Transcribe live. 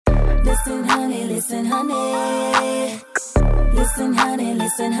Listen, honey, listen, honey. Listen, honey,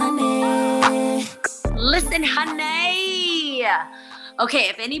 listen, honey. Listen, honey. Okay,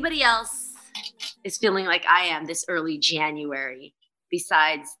 if anybody else is feeling like I am this early January,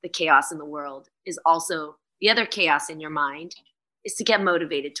 besides the chaos in the world, is also the other chaos in your mind, is to get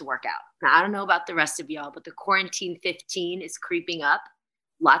motivated to work out. Now, I don't know about the rest of y'all, but the quarantine 15 is creeping up.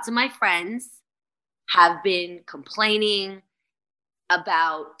 Lots of my friends have been complaining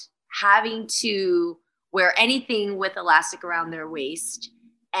about having to wear anything with elastic around their waist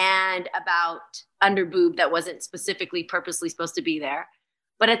and about underboob that wasn't specifically purposely supposed to be there.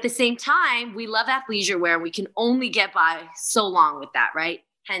 But at the same time, we love athleisure wear. We can only get by so long with that, right?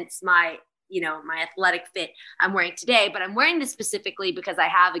 Hence my athletic fit I'm wearing today. But I'm wearing this specifically because I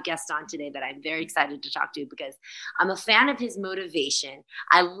have a guest on today that I'm very excited to talk to because I'm a fan of his motivation.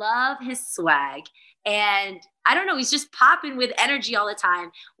 I love his swag. And I don't know, he's just popping with energy all the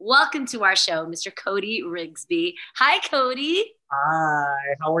time. Welcome to our show, Mr. Cody Rigsby. Hi, Cody.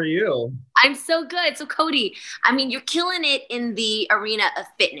 Hi, how are you? I'm so good. So Cody, I mean, you're killing it in the arena of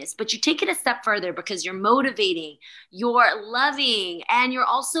fitness, but you take it a step further because you're motivating, you're loving, and you're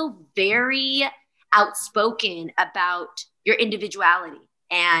also very outspoken about your individuality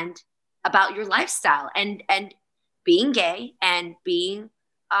and about your lifestyle and being gay and being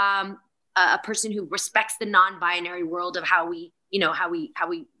a person who respects the non-binary world of how we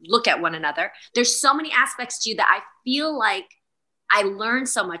look at one another. There's so many aspects to you that I feel like I learn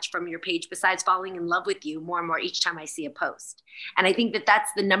so much from your page besides falling in love with you more and more each time I see a post. And I think that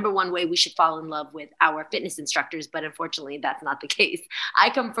that's the number one way we should fall in love with our fitness instructors. But unfortunately, that's not the case. I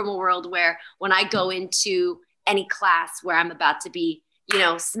come from a world where when I go into any class where I'm about to be,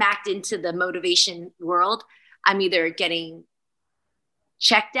 smacked into the motivation world, I'm either getting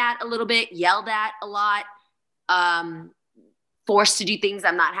checked at a little bit, yelled at a lot, forced to do things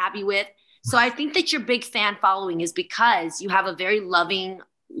I'm not happy with. So I think that your big fan following is because you have a very loving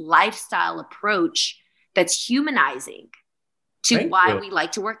lifestyle approach that's humanizing to why we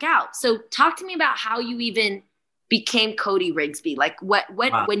like to work out. So talk to me about how you even became Cody Rigsby. Like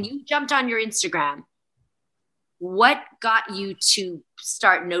when you jumped on your Instagram, what got you to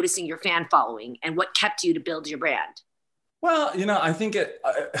start noticing your fan following and what kept you to build your brand? Well, I think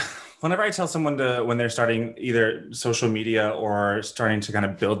whenever I tell someone when they're starting either social media or starting to kind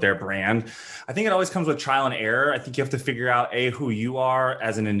of build their brand, I think it always comes with trial and error. I think you have to figure out who you are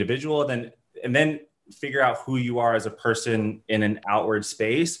as an individual, and then figure out who you are as a person in an outward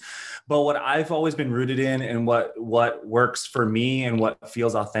space. But what I've always been rooted in and what works for me and what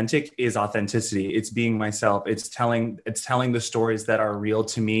feels authentic is authenticity. It's being myself. It's telling the stories that are real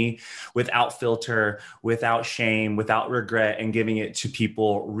to me without filter, without shame, without regret, and giving it to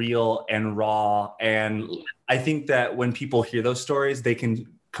people real and raw. And I think that when people hear those stories, they can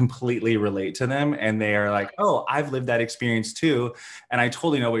completely relate to them and they are like, oh, I've lived that experience too. And I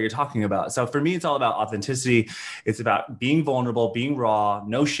totally know what you're talking about. So for me, it's all about authenticity. It's about being vulnerable, being raw,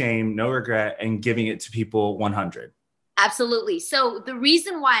 no shame, no regret, and giving it to people 100. Absolutely. So the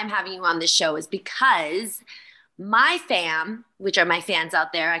reason why I'm having you on this show is because my fam, which are my fans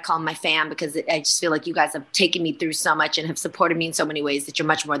out there, I call them my fam because I just feel like you guys have taken me through so much and have supported me in so many ways that you're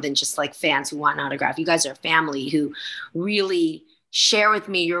much more than just like fans who want an autograph. You guys are a family who really share with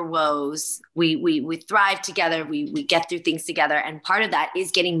me your woes. We thrive together. We get through things together. And part of that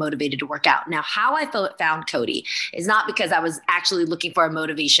is getting motivated to work out. Now, how I found Cody is not because I was actually looking for a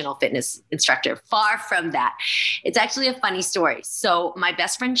motivational fitness instructor. Far from that. It's actually a funny story. So my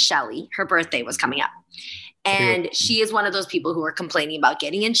best friend, Shelly, her birthday was coming up. And she is one of those people who are complaining about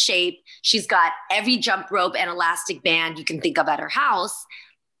getting in shape. She's got every jump rope and elastic band you can think of at her house.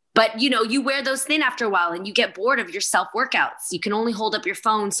 But, you wear those thin after a while and you get bored of your self-workouts. You can only hold up your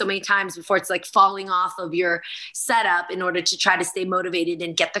phone so many times before it's like falling off of your setup in order to try to stay motivated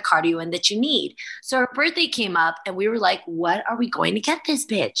and get the cardio in that you need. So her birthday came up and we were like, what are we going to get this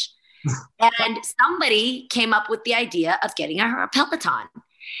bitch? And somebody came up with the idea of getting her a Peloton.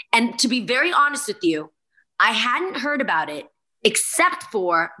 And to be very honest with you, I hadn't heard about it except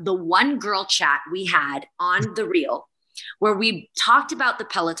for the one girl chat we had on the reel, where we talked about the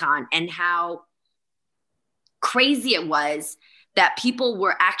Peloton and how crazy it was that people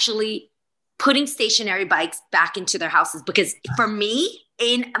were actually putting stationary bikes back into their houses. Because for me,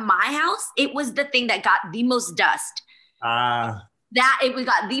 in my house, it was the thing that got the most dust. We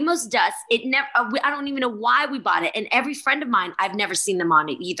got the most dust. It never. I don't even know why we bought it. And every friend of mine, I've never seen them on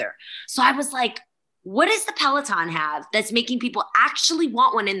it either. So I was like, what does the Peloton have that's making people actually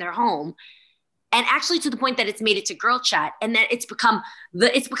want one in their home? And actually to the point that it's made it to girl chat and that it's become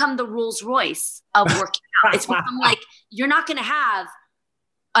the Rolls Royce of working out. It's become like, you're not going to have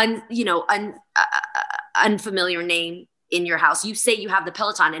unfamiliar name in your house. You say you have the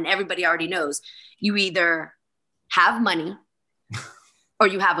Peloton and everybody already knows. You either have money or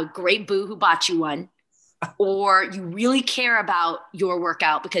you have a great boo who bought you one, or you really care about your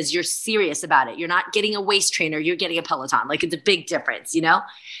workout because you're serious about it. You're not getting a waist trainer, you're getting a Peloton. Like, it's a big difference, you know?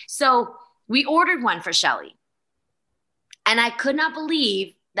 So we ordered one for Shelly. And I could not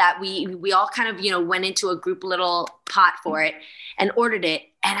believe that we all kind of, went into a group little pot for it and ordered it.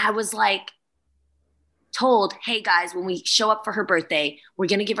 And I was like told, hey guys, when we show up for her birthday, we're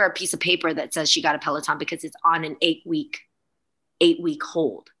going to give her a piece of paper that says she got a Peloton because it's on an 8-week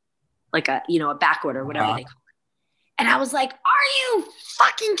hold, like a back order, whatever they call it. And I was like, are you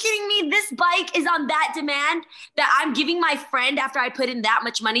fucking kidding me? This bike is on that demand that I'm giving my friend after I put in that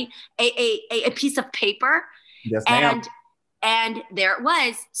much money, a piece of paper. Yes, ma'am. And there it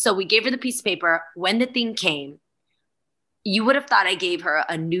was. So we gave her the piece of paper. When the thing came, you would have thought I gave her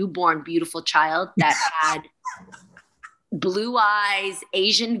a newborn, beautiful child that had blue eyes,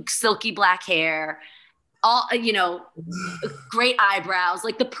 Asian silky black hair, all, great eyebrows,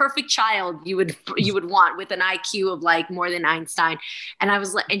 like the perfect child you would want with an IQ of like more than Einstein. And I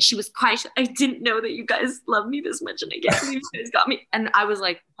was like, and she was crying. I didn't know that you guys love me this much. And I can't believe you guys got me. And I was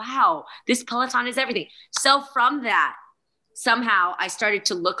like, wow, this Peloton is everything. So from that, somehow I started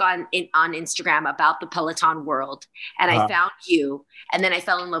to look on Instagram about the Peloton world, and I found you. And then I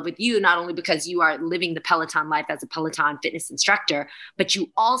fell in love with you, not only because you are living the Peloton life as a Peloton fitness instructor, but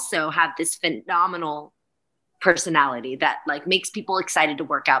you also have this phenomenal personality that like makes people excited to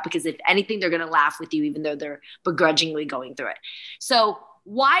work out, because if anything, they're going to laugh with you, even though they're begrudgingly going through it. So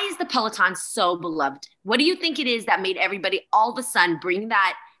why is the Peloton so beloved? What do you think it is that made everybody all of a sudden bring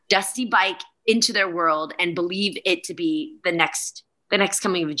that dusty bike into their world and believe it to be the next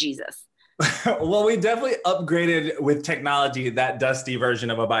coming of Jesus? Well, we definitely upgraded with technology, that dusty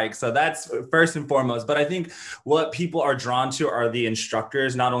version of a bike. So that's first and foremost. But I think what people are drawn to are the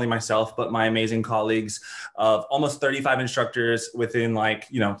instructors, not only myself, but my amazing colleagues of almost 35 instructors within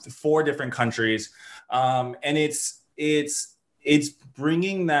 4 different countries. And it's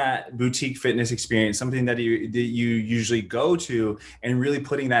bringing that boutique fitness experience, something that you usually go to, and really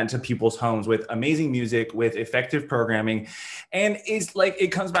putting that into people's homes with amazing music, with effective programming. And it's like, it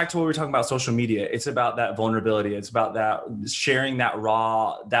comes back to what we were talking about, social media. It's about that vulnerability. It's about that sharing that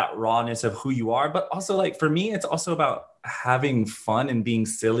rawness of who you are. But also, like, for me, it's also about having fun and being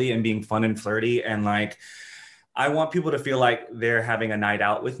silly and being fun and flirty. And like, I want people to feel like they're having a night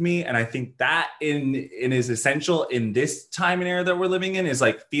out with me. And I think that is essential in this time and era that we're living in, is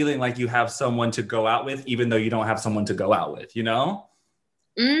like feeling like you have someone to go out with, even though you don't have someone to go out with,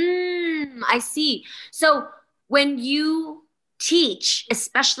 I see. So when you teach,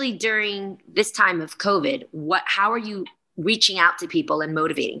 especially during this time of COVID, how are you reaching out to people and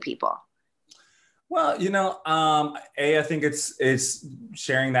motivating people? Well, I think it's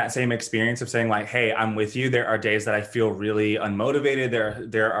sharing that same experience of saying like, hey, I'm with you. There are days that I feel really unmotivated.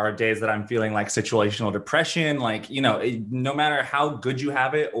 There are days that I'm feeling like situational depression. Like, no matter how good you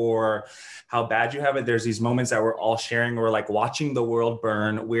have it or how bad you have it, there's these moments that we're all sharing. We're like watching the world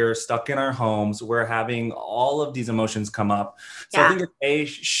burn. We're stuck in our homes. We're having all of these emotions come up. So yeah. I think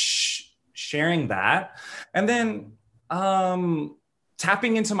it's sharing that. And then,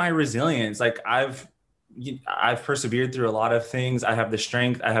 tapping into my resilience. Like I've persevered through a lot of things. I have the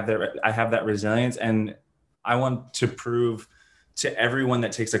strength. I have that resilience, and I want to prove to everyone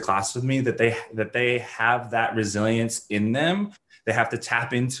that takes a class with me that they have that resilience in them. They have to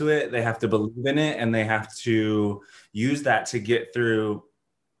tap into it. They have to believe in it, and they have to use that to get through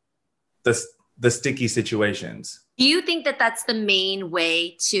the sticky situations. Do you think that that's the main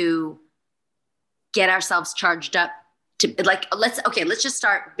way to get ourselves charged up? Let's just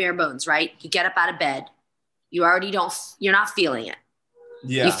start bare bones, right? You get up out of bed. You're not feeling it.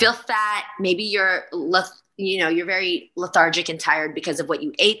 Yeah. You feel fat. Maybe you're very lethargic and tired because of what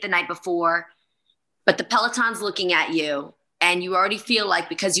you ate the night before, but the Peloton's looking at you and you already feel like,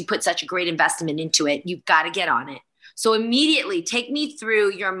 because you put such a great investment into it, you've got to get on it. So immediately take me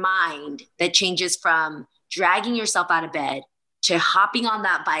through your mind that changes from dragging yourself out of bed to hopping on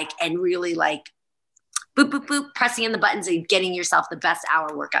that bike and really like, boop, boop, boop, pressing in the buttons and getting yourself the best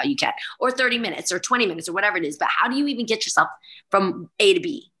hour workout you can, or 30 minutes or 20 minutes or whatever it is. But how do you even get yourself from A to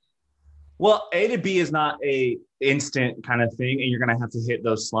B? Well, A to B is not a instant kind of thing, and you're going to have to hit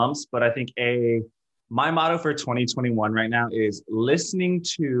those slumps. But I think my motto for 2021 right now is listening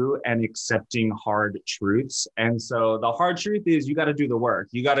to and accepting hard truths. And so the hard truth is you got to do the work.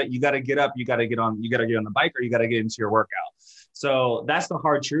 You got to get up, you got to get on the bike, or you got to get into your workout. So that's the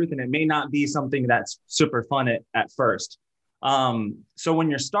hard truth. And it may not be something that's super fun at first. So when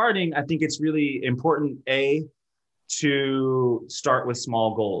you're starting, I think it's really important, to start with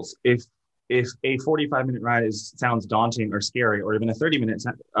small goals. If a 45-minute ride sounds daunting or scary, or even a 30-minute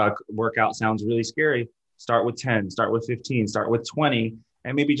workout sounds really scary, start with 10, start with 15, start with 20,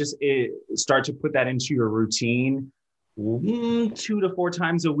 and maybe just start to put that into your routine 2 to 4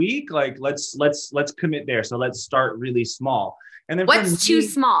 times a week. Like let's commit there. So let's start really small. And then what's too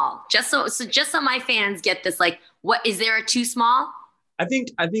small? Just so my fans get this, like, what is there a too small? I think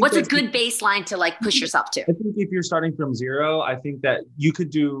what's a good baseline to like push yourself to? I think if you're starting from 0, I think that you can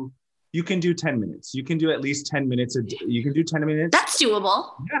do 10 minutes. You can do at least 10 minutes. You can do 10 minutes. That's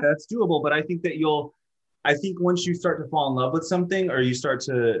doable. Yeah, that's doable. But I think that I think once you start to fall in love with something, or you start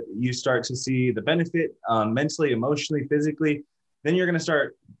to see the benefit, mentally, emotionally, physically, then you're going to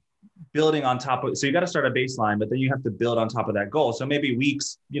start building on top of. So you got to start a baseline, but then you have to build on top of that goal. So maybe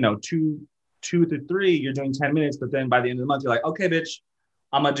weeks, 2 to 3, you're doing 10 minutes, but then by the end of the month, you're like, okay, bitch,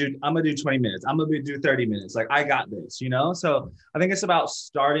 I'm gonna do 20 minutes. I'm gonna do 30 minutes. Like, I got this, So I think it's about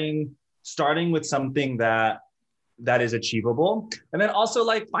starting with something that is achievable. And then also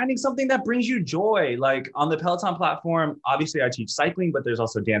like finding something that brings you joy. Like on the Peloton platform, obviously I teach cycling, but there's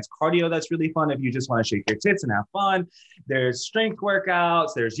also dance cardio that's really fun if you just want to shake your tits and have fun. There's strength workouts,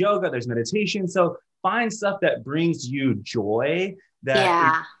 there's yoga, there's meditation. So find stuff that brings you joy,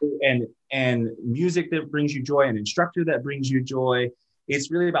 and music that brings you joy, and instructor that brings you joy.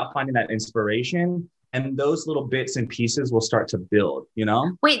 It's really about finding that inspiration, and those little bits and pieces will start to build,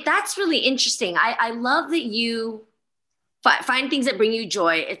 Wait, that's really interesting. I love that you find things that bring you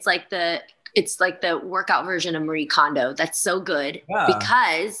joy. It's like the workout version of Marie Kondo. That's so good. Yeah.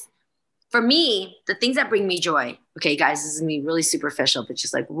 Because for me, the things that bring me joy, okay, guys, this is me really superficial, but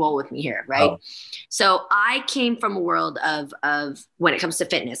just like roll with me here, right? Oh. So I came from a world of when it comes to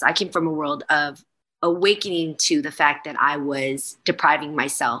fitness, I came from a world of awakening to the fact that I was depriving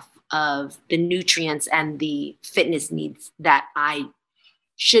myself of the nutrients and the fitness needs that I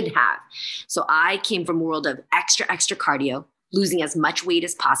should have. So I came from a world of extra cardio, losing as much weight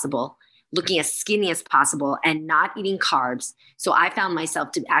as possible, looking as skinny as possible, and not eating carbs. So I found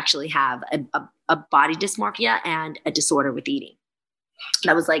myself to actually have a body dysmorphia and a disorder with eating.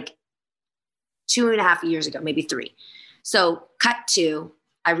 That was like 2.5 years ago, maybe 3. So cut to,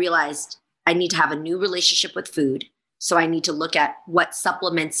 I realized I need to have a new relationship with food. So I need to look at what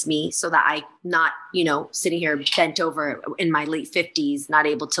supplements me so that I'm not, sitting here bent over in my late 50s, not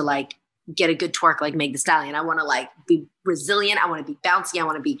able to like get a good twerk like Meg Thee Stallion. I want to like be resilient. I want to be bouncy. I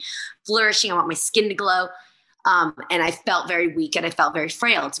want to be flourishing. I want my skin to glow. And I felt very weak and I felt very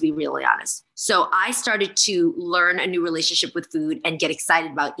frail, to be really honest. So I started to learn a new relationship with food and get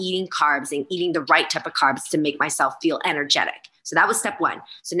excited about eating carbs and eating the right type of carbs to make myself feel energetic. So that was step 1.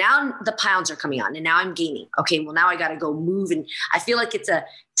 So now the pounds are coming on and now I'm gaining. Okay, well now I got to go move. And I feel like it's a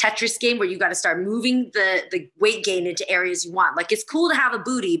Tetris game where you got to start moving the weight gain into areas you want. Like, it's cool to have a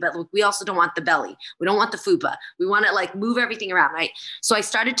booty, but look, we also don't want the belly. We don't want the fupa. We want to like move everything around, right? So I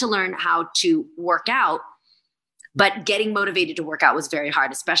started to learn how to work out, but getting motivated to work out was very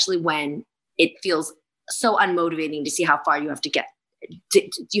hard, especially when it feels so unmotivating to see how far you have to get.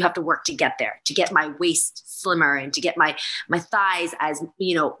 You have to work to get there, to get my waist slimmer and to get my thighs as,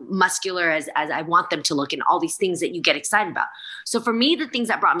 muscular as I want them to look, and all these things that you get excited about. So for me, the things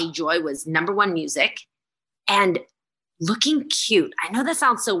that brought me joy was number 1, music, and looking cute. I know that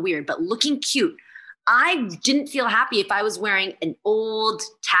sounds so weird, but looking cute. I didn't feel happy if I was wearing an old,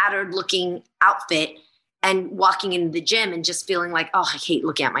 tattered looking outfit and walking into the gym and just feeling like, oh, I hate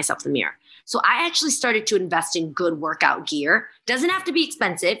looking at myself in the mirror. So I actually started to invest in good workout gear. Doesn't have to be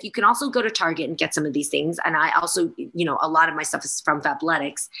expensive. You can also go to Target and get some of these things. And I also, a lot of my stuff is from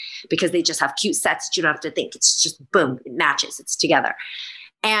Fabletics because they just have cute sets that you don't have to think. It's just boom, it matches, it's together.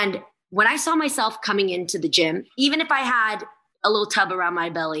 And when I saw myself coming into the gym, even if I had a little tub around my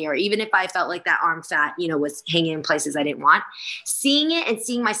belly, or even if I felt like that arm fat, was hanging in places I didn't want, seeing it and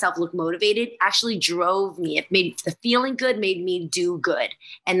seeing myself look motivated actually drove me. It made the feeling good, made me do good.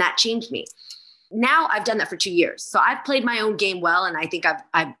 And that changed me. Now I've done that for 2 years. So I've played my own game well. And I think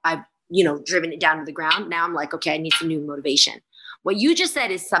I've driven it down to the ground. Now I'm like, okay, I need some new motivation. What you just said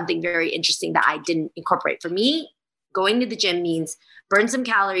is something very interesting that I didn't incorporate. For me, going to the gym means burn some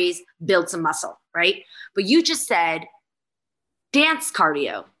calories, build some muscle, right? But you just said dance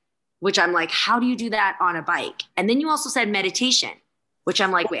cardio, which I'm like, how do you do that on a bike? And then you also said meditation, which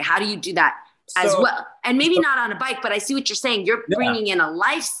I'm like, wait, how do you do that as well? And maybe not on a bike, but I see what you're saying. You're bringing in a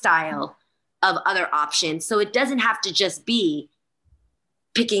lifestyle of other options. So it doesn't have to just be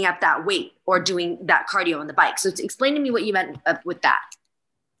picking up that weight or doing that cardio on the bike. So explain to me what you meant with that.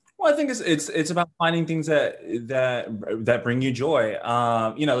 Well, I think it's about finding things that bring you joy.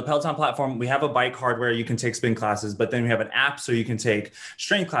 The Peloton platform, we have a bike hardware you can take spin classes, but then we have an app so you can take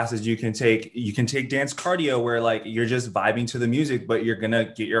strength classes. You can take dance cardio where like you're just vibing to the music, but you're gonna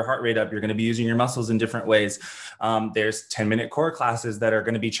get your heart rate up. You're gonna be using your muscles in different ways. There's 10-minute core classes that are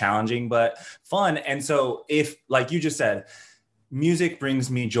gonna be challenging but fun. And so if, like you just said, music brings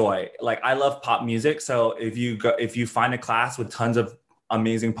me joy. Like I love pop music, so if you find a class with tons of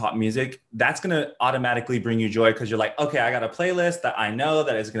amazing pop music, that's going to automatically bring you joy because you're like, okay, I got a playlist that I know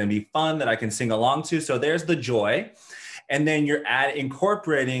that is going to be fun that I can sing along to. So there's the joy. And then you're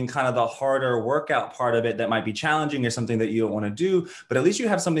incorporating kind of the harder workout part of it that might be challenging or something that you don't want to do, but at least you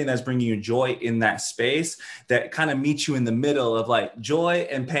have something that's bringing you joy in that space that kind of meets you in the middle of like joy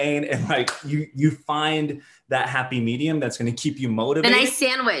and pain. And like you find that happy medium that's going to keep you motivated. A nice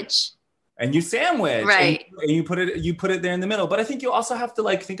sandwich. And you sandwich, right? And you put it there in the middle. But I think you also have to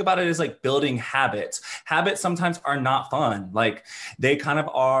like think about it as like building habits. Habits sometimes are not fun. Like they kind of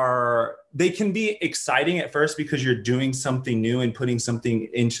are. They can be exciting at first because you're doing something new and putting something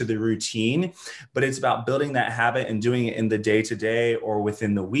into the routine. But it's about building that habit and doing it in the day to day or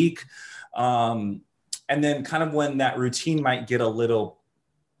within the week. And then kind of when that routine might get a little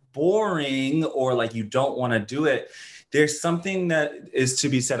boring or like you don't want to do it, there's something that is to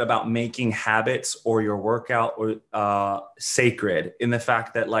be said about making habits or your workout or sacred in the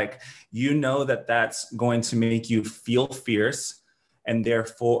fact that like, that that's going to make you feel fierce and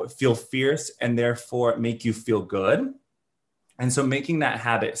therefore make you feel good. And so making that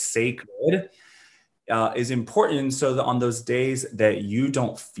habit sacred is important so that on those days that you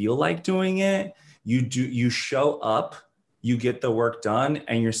don't feel like doing it, you show up, you get the work done,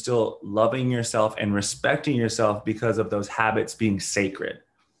 and you're still loving yourself and respecting yourself because of those habits being sacred.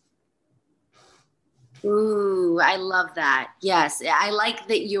 Ooh, I love that. Yes. I like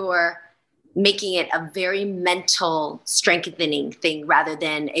that you're making it a very mental strengthening thing rather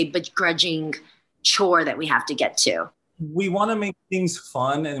than a begrudging chore that we have to get to. We want to make things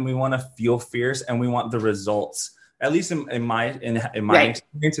fun and we want to feel fierce and we want the results. At least in my right.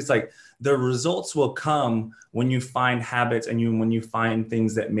 experience, it's like the results will come when you find habits and when you find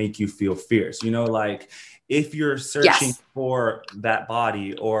things that make you feel fierce. Like if you're searching yes. for that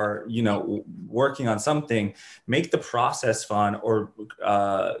body or, working on something, make the process fun or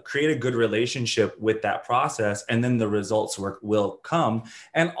create a good relationship with that process. And then the results will come.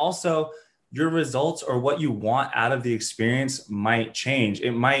 And also, your results or what you want out of the experience might change.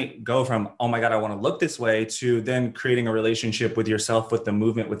 It might go from, oh my God, I want to look this way, to then creating a relationship with yourself, with the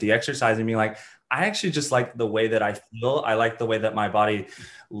movement, with the exercise, and being like, I actually just like the way that I feel. I like the way that my body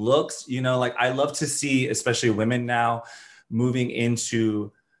looks. Like I love to see, especially women now, moving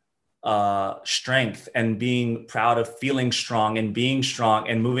into strength and being proud of feeling strong and being strong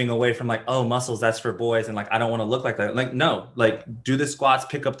and moving away from like, oh, muscles, that's for boys. And like, I don't want to look like that. Like, no, like do the squats,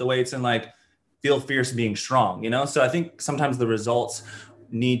 pick up the weights and like, feel fierce being strong, So I think sometimes the results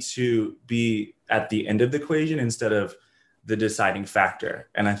need to be at the end of the equation instead of the deciding factor.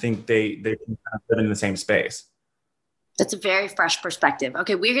 And I think they can kind of live in the same space. That's a very fresh perspective.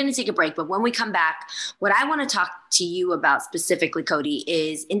 Okay, we're going to take a break, but when we come back, what I want to talk to you about specifically, Cody,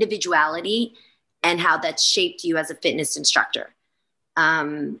 is individuality and how that's shaped you as a fitness instructor.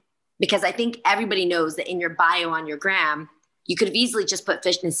 Because I think everybody knows that in your bio on your gram, you could have easily just put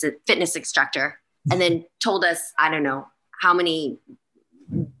fitness instructor and then told us, I don't know, how many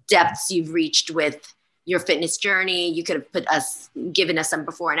depths you've reached with your fitness journey. You could have given us some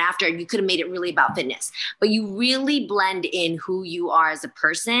before and after, and you could have made it really about fitness. But you really blend in who you are as a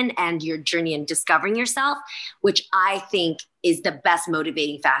person and your journey in discovering yourself, which I think is the best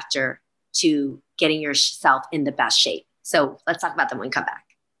motivating factor to getting yourself in the best shape. So let's talk about them when we come back.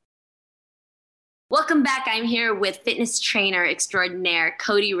 Welcome back. I'm here with fitness trainer extraordinaire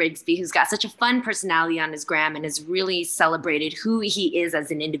Cody Rigsby, who's got such a fun personality on his gram and has really celebrated who he is as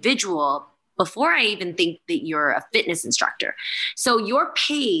an individual before I even think that you're a fitness instructor. So your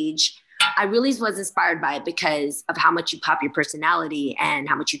page, I really was inspired by it because of how much you pop your personality and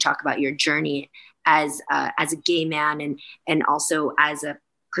how much you talk about your journey as a gay man and also as a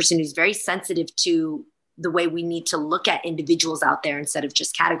person who's very sensitive to the way we need to look at individuals out there instead of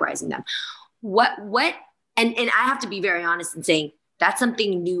just categorizing them. And I have to be very honest in saying that's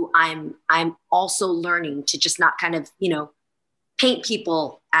something new I'm also learning to just not kind of, paint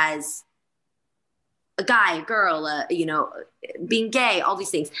people as a guy, a girl, being gay, all these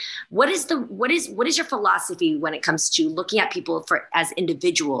things. What is your philosophy when it comes to looking at people as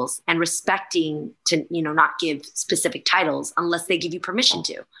individuals and respecting to, not give specific titles unless they give you permission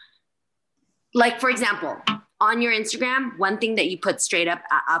to? Like, for example, on your Instagram, one thing that you put straight up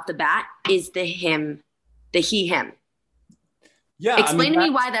off the bat is the him, the he, him. Yeah. Explain to me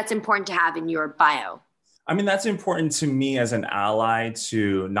why that's important to have in your bio. I mean, that's important to me as an ally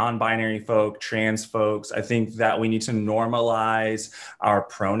to non-binary folk, trans folks. I think that we need to normalize our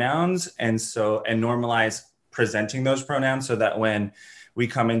pronouns and normalize presenting those pronouns so that when we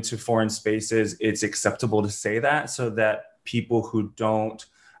come into foreign spaces, it's acceptable to say that, so that people who don't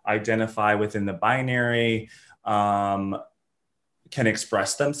identify within the binary can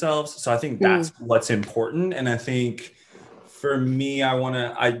express themselves. So I think that's what's important. And I think for me, I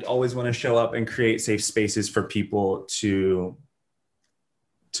always want to show up and create safe spaces for people to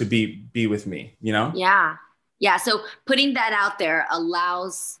be with me, you know? Yeah. Yeah. So putting that out there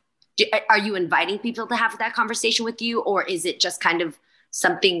are you inviting people to have that conversation with you? Or is it just kind of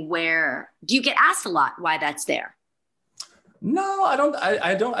something where, do you get asked a lot why that's there? No, I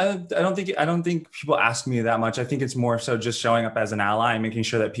don't think people ask me that much. I think it's more so just showing up as an ally and making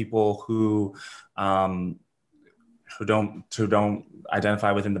sure that people who don't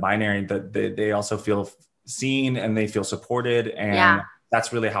identify within the binary, that they also feel seen and they feel supported. And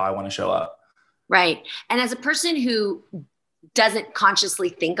that's really how I want to show up. Right. And as a person who doesn't consciously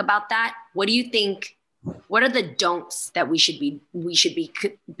think about that, what do you think, what are the don'ts that we should be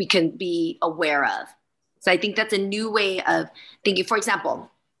aware of? So I think that's a new way of thinking. For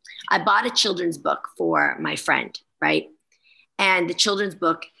example, I bought a children's book for my friend, right? And the children's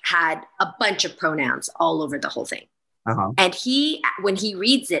book had a bunch of pronouns all over the whole thing. Uh-huh. And when he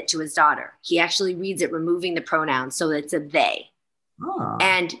reads it to his daughter, he actually reads it removing the pronouns, so it's a they. Oh.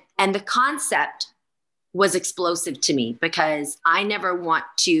 And the concept was explosive to me, because I never want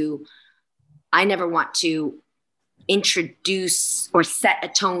to introduce or set a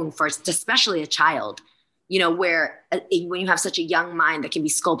tone for especially a child, you know, where when you have such a young mind that can be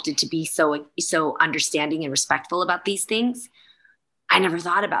sculpted to be so understanding and respectful about these things. I never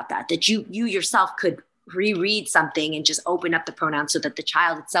thought about that you yourself could reread something and just open up the pronouns so that the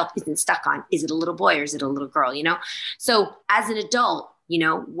child itself isn't stuck on, is it a little boy or is it a little girl, you know? So as an adult, you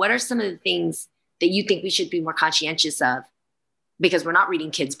know, what are some of the things that you think we should be more conscientious of? Because we're not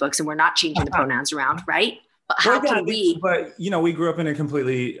reading kids' books and we're not changing the pronouns around, right? But how can we? But, you know, we grew up in a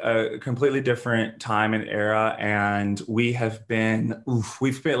completely different time and era, and we've been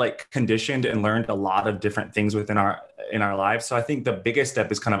like conditioned and learned a lot of different things in our lives. So I think the biggest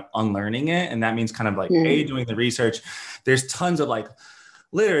step is kind of unlearning it. And that means kind of like doing the research. There's tons of like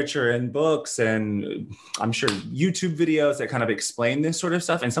literature and books, and I'm sure YouTube videos that kind of explain this sort of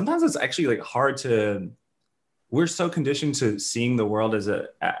stuff. And sometimes it's actually like we're so conditioned to seeing the world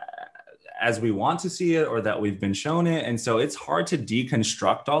as we want to see it, or that we've been shown it. And so it's hard to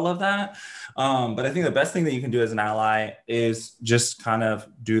deconstruct all of that. But I think the best thing that you can do as an ally is just kind of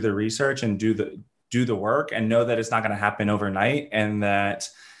do the research and do the work, and know that it's not going to happen overnight, and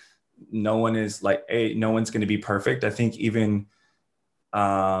that no one's going to be perfect. I think even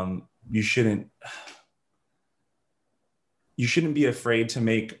you shouldn't be afraid to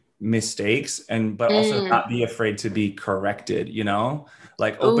make mistakes, but also not be afraid to be corrected, you know,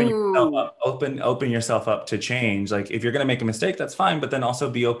 like open yourself up to change. Like if you're going to make a mistake, that's fine, but then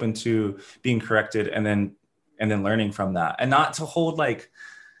also be open to being corrected and then learning from that, and not to hold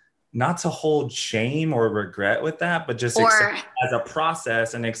shame or regret with that, but just accept it as a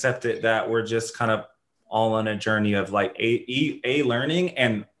process, and accept it that we're just kind of all on a journey of like a learning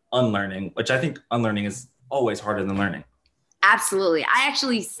and unlearning, which I think unlearning is always harder than learning. Absolutely. I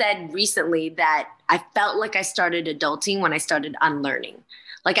actually said recently that I felt like I started adulting when I started unlearning.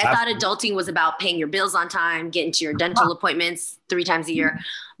 Like I thought adulting was about paying your bills on time, getting to your dental appointments 3 times a year.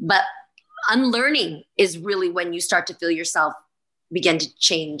 But unlearning is really when you start to feel yourself begin to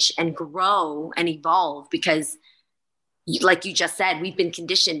change and grow and evolve, because like you just said, we've been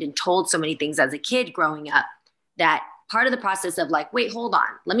conditioned and told so many things as a kid growing up, that part of the process of like, wait, hold on,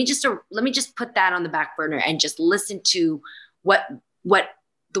 let me just put that on the back burner and just listen to what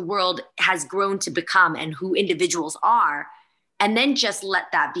the world has grown to become and who individuals are, and then just let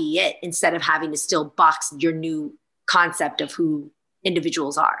that be it, instead of having to still box your new concept of who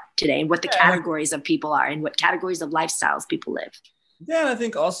individuals are today, and what the categories of people are, and what categories of lifestyles people live. Yeah, and I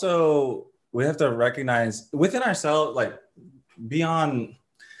think also we have to recognize within ourselves, like beyond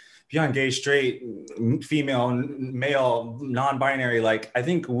gay, straight, female, male, non-binary, like I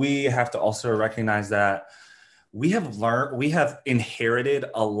think we have to also recognize that we have inherited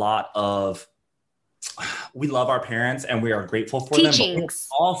a lot of, we love our parents and we are grateful for teachings. Them, but we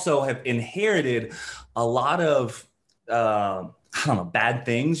also have inherited a lot of I don't know, bad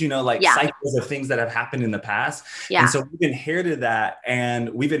things, like cycles of things that have happened in the past. Yeah. And so we've inherited that, and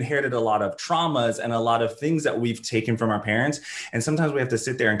we've inherited a lot of traumas and a lot of things that we've taken from our parents. And sometimes we have to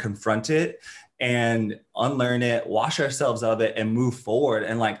sit there and confront it and unlearn it, wash ourselves of it, and move forward.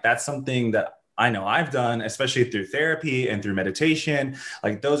 And like, that's something that I know I've done, especially through therapy and through meditation.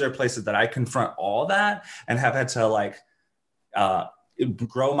 Like, those are places that I confront all that and have had to like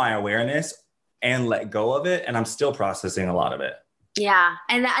grow my awareness and let go of it. And I'm still processing a lot of it. Yeah.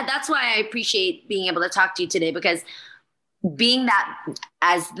 And that's why I appreciate being able to talk to you today, because being that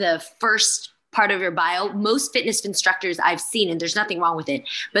as the first part of your bio, most fitness instructors I've seen, and there's nothing wrong with it,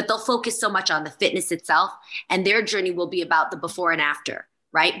 but they'll focus so much on the fitness itself, and their journey will be about the before and after,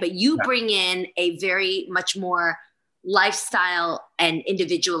 right? But you bring in a very much more lifestyle and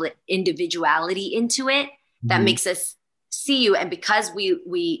individuality into it that makes us see you. And because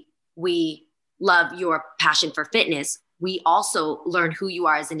we love your passion for fitness, we also learn who you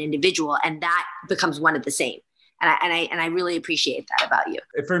are as an individual, and that becomes one of the same. And I really appreciate that about you.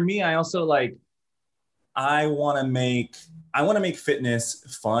 For me, I also I want to make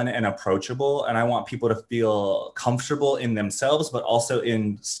fitness fun and approachable. And I want people to feel comfortable in themselves, but also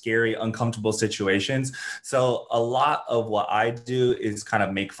in scary, uncomfortable situations. So a lot of what I do is kind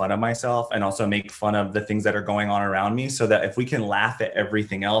of make fun of myself and also make fun of the things that are going on around me, so that if we can laugh at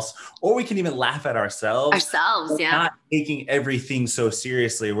everything else, or we can even laugh at ourselves, not taking everything so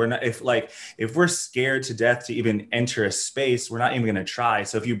seriously. We're not, if we're scared to death to even enter a space, we're not even going to try.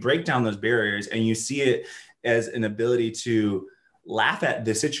 So if you break down those barriers and you see it as an ability to laugh at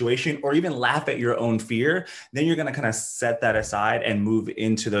the situation or even laugh at your own fear, then you're going to kind of set that aside and move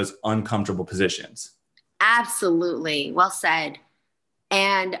into those uncomfortable positions. Absolutely. Well said.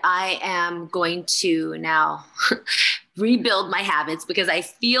 And I am going to now rebuild my habits, because I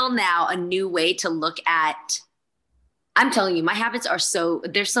feel now a new way to look at, I'm telling you, my habits are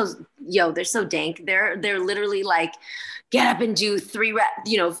they're so dank. They're literally like, get up and do 3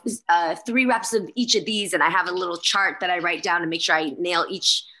 reps of each of these. And I have a little chart that I write down to make sure I nail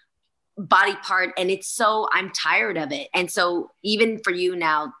each body part. And I'm tired of it. And so even for you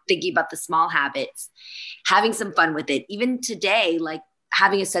now, thinking about the small habits, having some fun with it, even today, like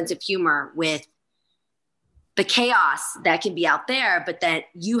having a sense of humor with the chaos that can be out there, but that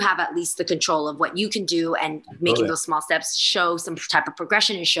you have at least the control of what you can do, and making those small steps show some type of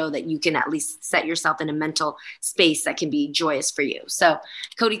progression and show that you can at least set yourself in a mental space that can be joyous for you. So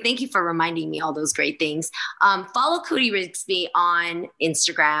Cody, thank you for reminding me all those great things. Follow Cody Rigsby on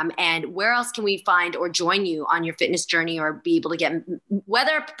Instagram. And where else can we find or join you on your fitness journey, or be able to get,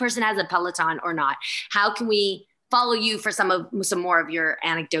 whether a person has a Peloton or not, how can we follow you for some more of your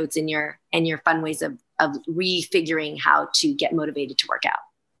anecdotes and your fun ways of refiguring how to get motivated to work out?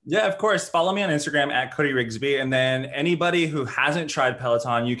 Yeah, of course. Follow me on Instagram at Cody Rigsby. And then anybody who hasn't tried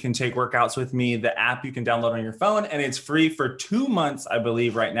Peloton, you can take workouts with me. The app you can download on your phone, and it's free for 2 months, I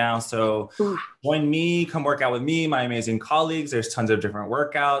believe, right now. So join me, come work out with me, my amazing colleagues. There's tons of different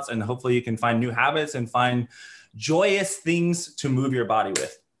workouts, and hopefully you can find new habits and find joyous things to move your body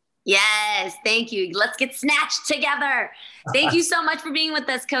with. Yes. Thank you. Let's get snatched together. Thank you so much for being with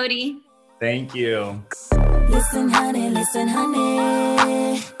us, Cody. Thank you. Listen, honey, listen,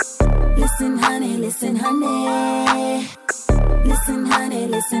 honey. Listen, honey, listen, honey. Listen, honey,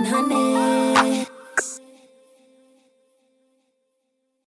 listen, honey.